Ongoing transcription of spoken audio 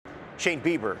Shane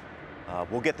Bieber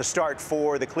will get the start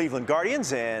for the Cleveland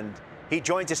Guardians, and he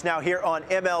joins us now here on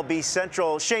MLB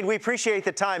Central. Shane, we appreciate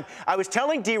the time. I was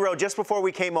telling D-Row just before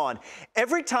we came on,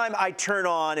 every time I turn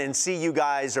on and see you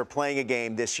guys are playing a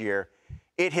game this year,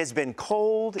 it has been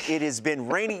cold, it has been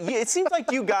rainy. It seems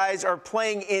like you guys are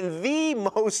playing in the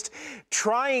most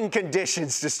trying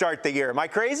conditions to start the year. Am I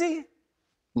crazy?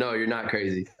 No, you're not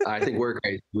crazy. I think we're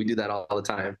crazy. We do that all the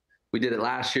time. We did it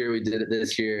last year. We did it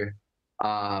this year.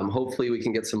 Hopefully we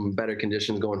can get some better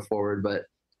conditions going forward. But,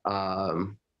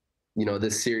 you know,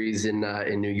 this series in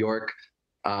New York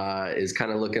is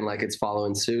kind of looking like it's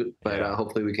following suit. But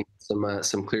hopefully we can get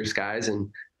some clear skies and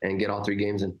get all 3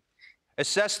 games in.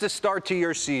 Assess the start to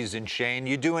your season, Shane.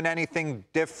 You doing anything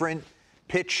different,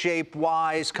 pitch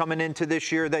shape-wise, coming into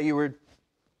this year that you were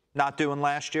not doing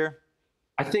last year?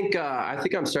 I think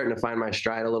I'm starting to find my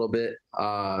stride a little bit.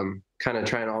 Kind of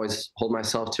trying to always hold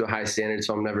myself to a high standard,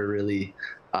 so I'm never really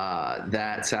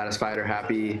that satisfied or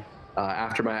happy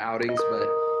after my outings.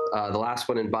 But the last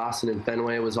one in Boston and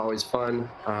Fenway was always fun.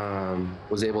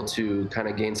 Was able to kind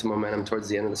of gain some momentum towards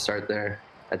the end of the start there.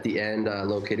 At the end,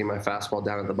 locating my fastball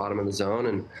down at the bottom of the zone,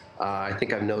 and I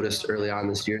think I've noticed early on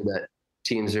this year that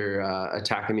teams are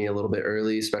attacking me a little bit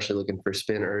early, especially looking for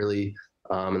spin early.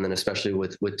 And then especially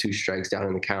with 2 strikes down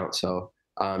in the count. So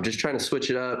just trying to switch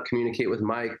it up, communicate with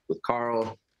Mike, with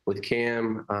Carl, with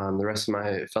Cam, the rest of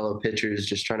my fellow pitchers,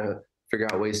 just trying to figure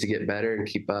out ways to get better and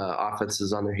keep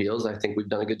offenses on their heels. I think we've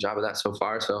done a good job of that so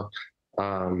far. So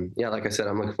yeah, like I said,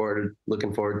 I'm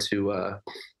looking forward to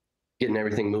getting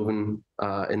everything moving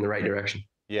in the right direction.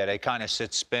 Yeah, they kind of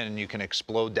sit spin and you can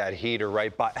explode that heater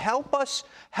right by. Help us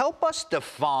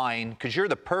define, because you're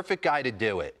the perfect guy to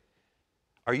do it.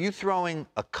 Are you throwing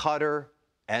a cutter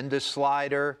and a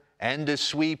slider and a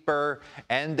sweeper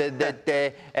and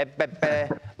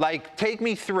like, take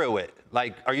me through it.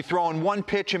 Like, are you throwing one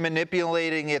pitch and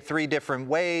manipulating it 3 different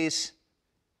ways?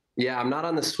 Yeah, I'm not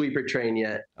on the sweeper train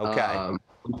yet. Okay. I'm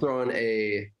throwing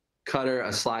a cutter,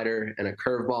 a slider, and a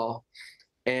curveball.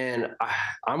 And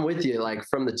I'm with you. Like,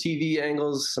 from the TV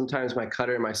angles, sometimes my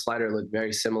cutter and my slider look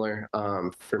very similar.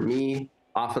 For me,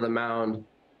 off of the mound,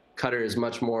 cutter is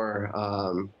much more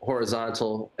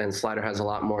horizontal, and slider has a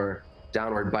lot more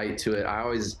downward bite to it. I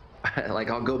always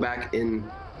I'll go back in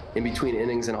between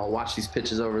innings and I'll watch these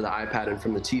pitches over the iPad, and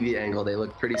from the TV angle they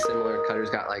look pretty similar. Cutter's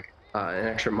got like an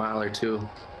extra mile or 2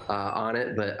 on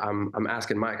it, but I'm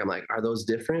asking Mike, I'm like, are those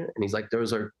different? And he's like,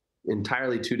 those are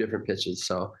entirely 2 different pitches.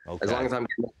 So as long as I'm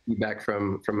getting feedback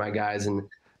from my guys and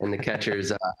the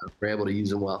catchers, we're able to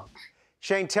use them well.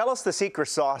 Shane, tell us the secret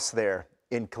sauce there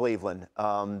in Cleveland.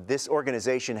 This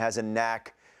organization has a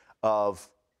knack of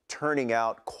turning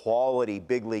out quality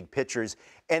big league pitchers,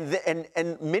 and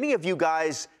many of you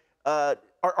guys are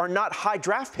not high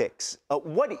draft picks.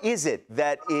 What is it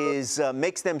that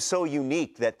makes them so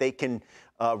unique that they can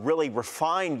really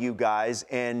refine you guys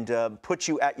and put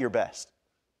you at your best?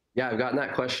 Yeah, I've gotten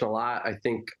that question a lot. I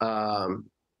think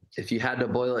if you had to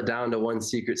boil it down to one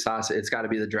secret sauce, it's got to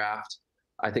be the draft.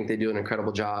 I think they do an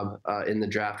incredible job in the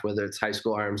draft, whether it's high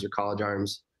school arms or college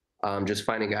arms, just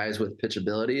finding guys with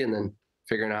pitchability and then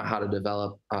figuring out how to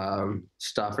develop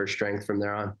stuff or strength from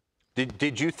there on.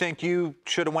 Did you think you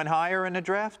should have went higher in the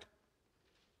draft?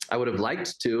 I would have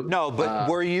liked to. No, but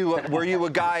were you a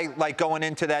guy like going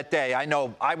into that day? I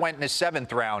know I went in the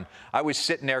 7th round. I was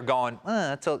sitting there going,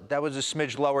 that was a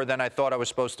smidge lower than I thought I was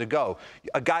supposed to go.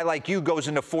 A guy like you goes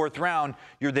in the 4th round.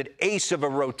 You're the ace of a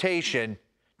rotation.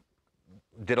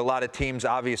 Did a lot of teams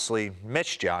obviously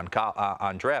miss you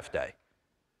on draft day?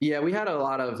 Yeah, we had a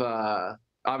lot of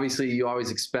obviously you always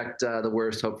expect the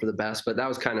worst, hope for the best, but that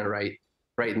was kind of right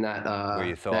in that where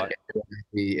you thought that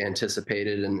we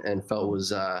anticipated and felt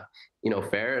was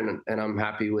fair, and I'm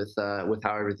happy with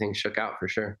how everything shook out for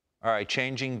sure. All right,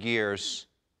 changing gears,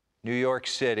 New York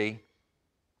City,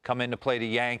 come in to play the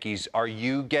Yankees. Are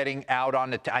you getting out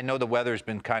on the I know the weather's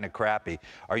been kind of crappy.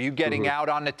 Are you getting out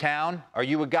on the town? Are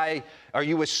you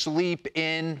a sleep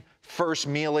in first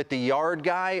meal at the yard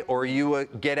guy, or are you a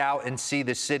get out and see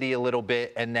the city a little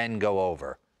bit and then go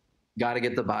over? Got to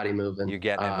get the body moving. You're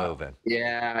getting it moving.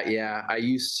 Yeah. I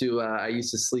used to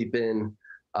sleep in,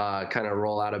 kind of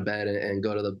roll out of bed and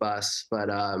go to the bus. But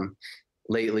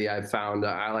lately I've found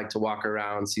I like to walk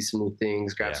around, see some new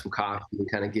things, grab some coffee, and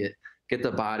kind of get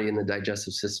the body and the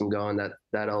digestive system going.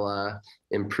 That'll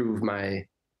improve my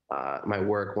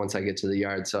work once I get to the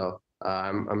yard. So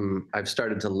I've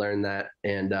started to learn that,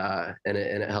 and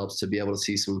it helps to be able to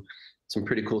see some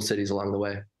pretty cool cities along the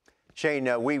way.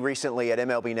 Shane, we recently at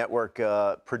MLB Network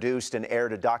produced and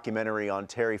aired a documentary on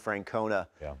Terry Francona.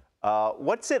 Yeah.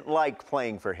 What's it like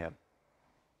playing for him?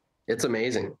 It's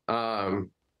amazing.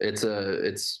 he's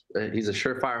a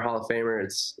surefire Hall of Famer.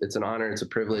 It's an honor. It's a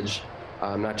privilege,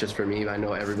 not just for me. But I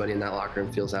know everybody in that locker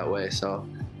room feels that way. So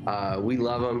we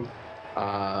love him,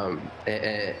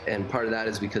 and part of that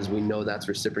is because we know that's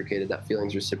reciprocated. That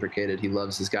feeling's reciprocated. He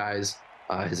loves his guys,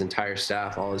 his entire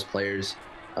staff, all his players,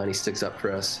 and he sticks up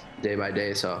for us day by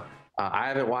day. So I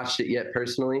haven't watched it yet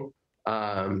personally,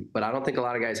 but I don't think a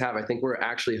lot of guys have. I think we're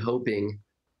actually hoping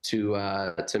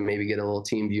to maybe get a little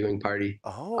team viewing party.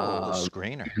 Oh, a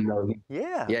screener.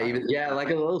 Yeah. Like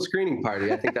a little screening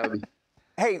party. I think that would be.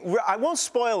 Hey, I won't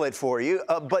spoil it for you,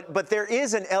 but there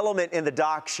is an element in the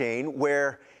doc, Shane,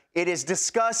 where it is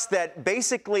discussed that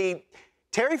basically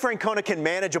Terry Francona can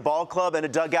manage a ball club and a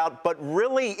dugout, but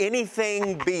really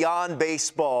anything beyond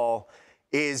baseball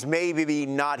is maybe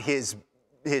not his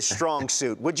strong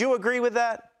suit. Would you agree with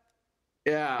that?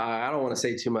 Yeah, I don't want to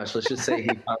say too much. Let's just say he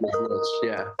found his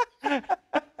niche. Yeah.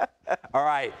 All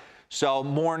right. So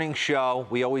morning show,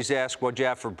 we always ask what you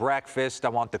have for breakfast. I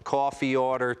want the coffee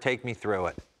order. Take me through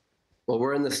it. Well,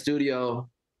 we're in the studio,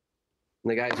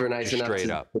 and the guys were nice enough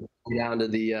to put me down to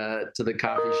the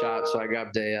coffee shop. So I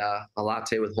grabbed a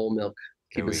latte with whole milk.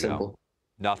 Keep it simple.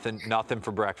 Nothing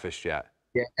for breakfast yet.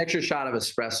 Yeah, extra shot of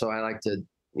espresso. I like to,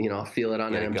 feel it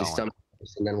on an empty stomach,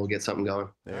 and then we'll get something going.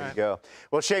 There you go.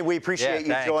 Well, Shane, we appreciate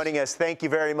you joining us. Thank you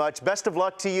very much. Best of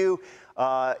luck to you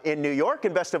in New York,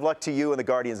 and best of luck to you and the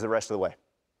Guardians the rest of the way.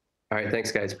 All right,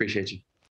 thanks, guys. Appreciate you.